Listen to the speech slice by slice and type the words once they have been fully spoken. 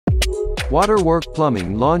WaterWork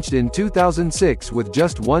Plumbing launched in 2006 with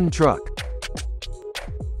just one truck.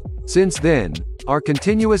 Since then, our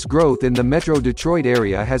continuous growth in the Metro Detroit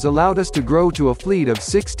area has allowed us to grow to a fleet of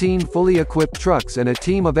 16 fully equipped trucks and a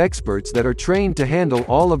team of experts that are trained to handle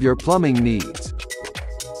all of your plumbing needs.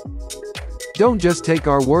 Don't just take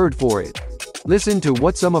our word for it. Listen to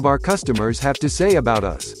what some of our customers have to say about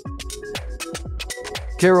us.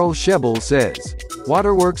 Carol Schebil says,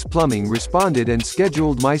 "Waterworks Plumbing responded and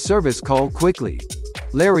scheduled my service call quickly.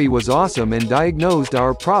 Larry was awesome and diagnosed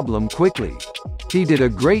our problem quickly. He did a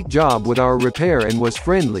great job with our repair and was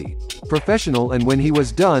friendly, professional, and when he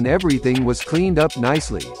was done everything was cleaned up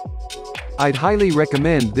nicely. I'd highly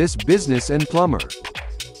recommend this business and plumber."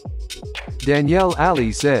 Danielle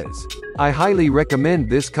Ali says, "I highly recommend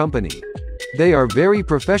this company. They are very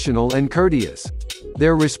professional and courteous.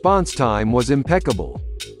 Their response time was impeccable.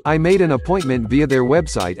 I made an appointment via their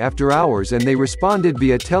website after hours and they responded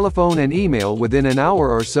via telephone and email within an hour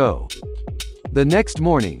or so. The next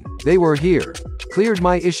morning, they were here, cleared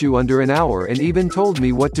my issue under an hour and even told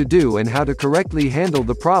me what to do and how to correctly handle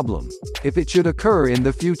the problem, if it should occur in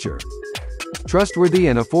the future. Trustworthy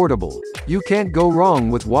and affordable. You can't go wrong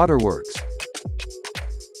with Waterworks."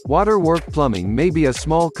 WaterWork Plumbing may be a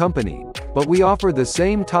small company, but we offer the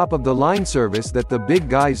same top-of-the-line service that the big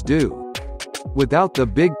guys do, without the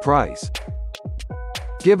big price.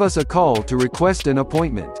 Give us a call to request an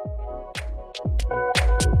appointment.